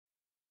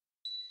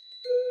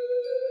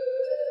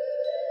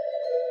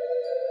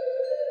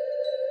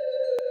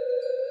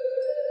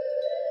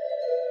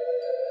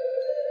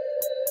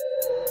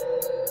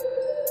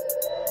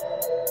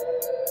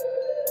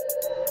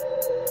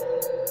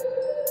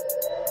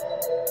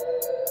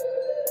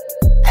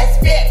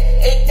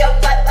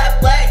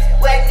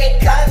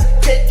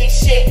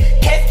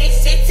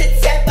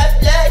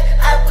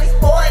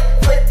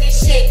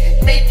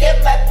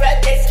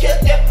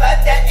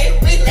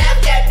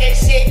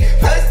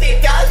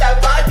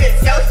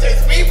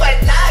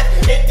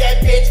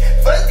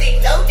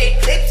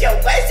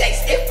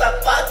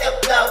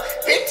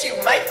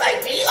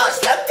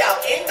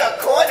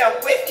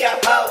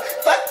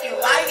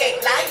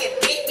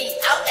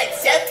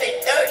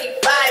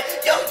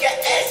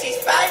she's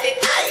finding.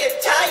 I am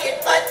tired,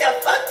 but the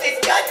fuck is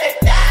gonna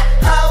die,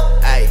 ho.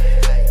 Hey,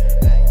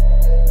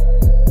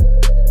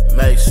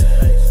 Mason.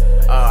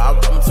 I'm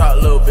gonna talk a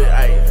little bit.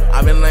 Hey,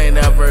 I've been laying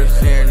that verse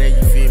here and there.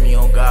 You feel me?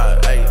 On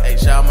God. Hey,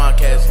 shout out my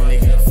cats,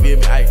 niggas. You feel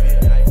me? Hey,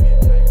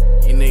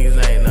 you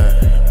niggas ain't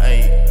nothing.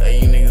 Hey,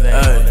 you niggas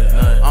ain't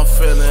nothing. I'm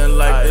feeling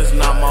like this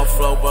not my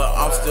flow, but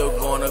I'm still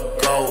gonna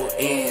go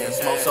in.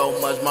 Smoke so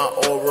much, my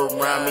aura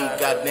around me,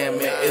 goddamn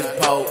it, it's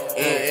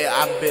potent.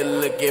 I've been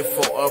looking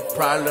for a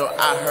problem,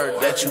 I heard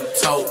that you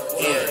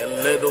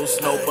totin'. Little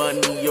snow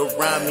bunny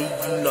around me,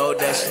 you know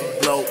that she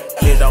blow.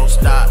 It don't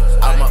stop,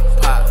 I'm a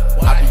pop,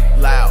 I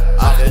be loud,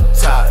 off the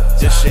top.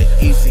 This shit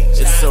easy,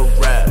 it's a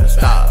rap,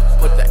 stop.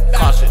 Put that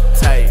caution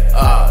tape,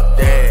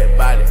 dead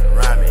body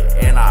around me,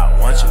 and I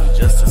want you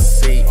just to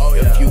see.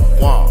 If you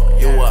want,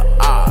 you a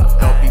op,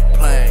 don't be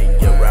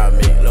playing around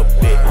me, little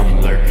bitch.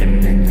 I'm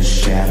lurking in the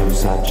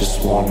shadows, I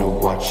just wanna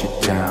watch you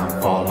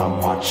downfall. I'm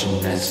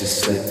watching as you're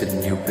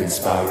slipping, you've been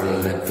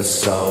spiraling for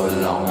so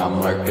long.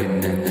 I'm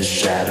lurking in the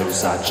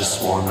shadows, I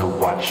just wanna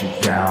watch you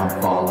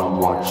downfall. I'm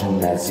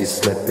watching as you're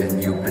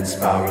slipping, you've been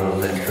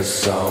spiraling for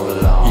so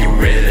long. You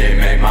really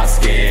made my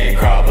skin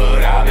crawl,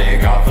 but I've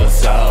been gone for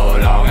so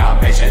long. I'm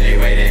patiently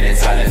waiting in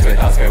silence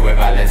without spirit, with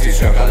violence. You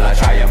struggle, I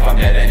triumph, I'm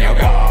dead and you're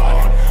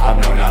gone. I've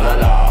known all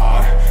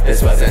along,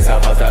 this wasn't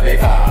supposed to be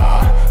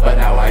fun, but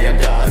now I am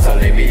done, so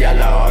leave me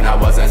alone. I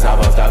wasn't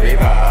supposed to be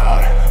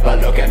proud, but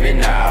look at me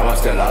now, I'm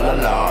still all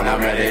alone. I'm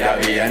ready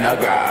to be in the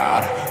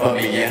ground, put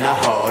me in a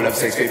hole of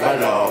 6 feet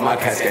below. My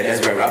casket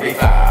is where I'll be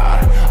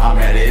found. I'm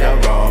ready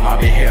to roam, I'll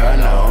be here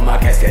alone. My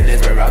casket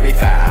is where I'll be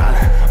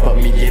found. Put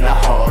me in a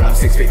hole, I'm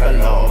 6 feet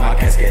below. My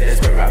casket is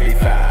where I'll be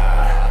found.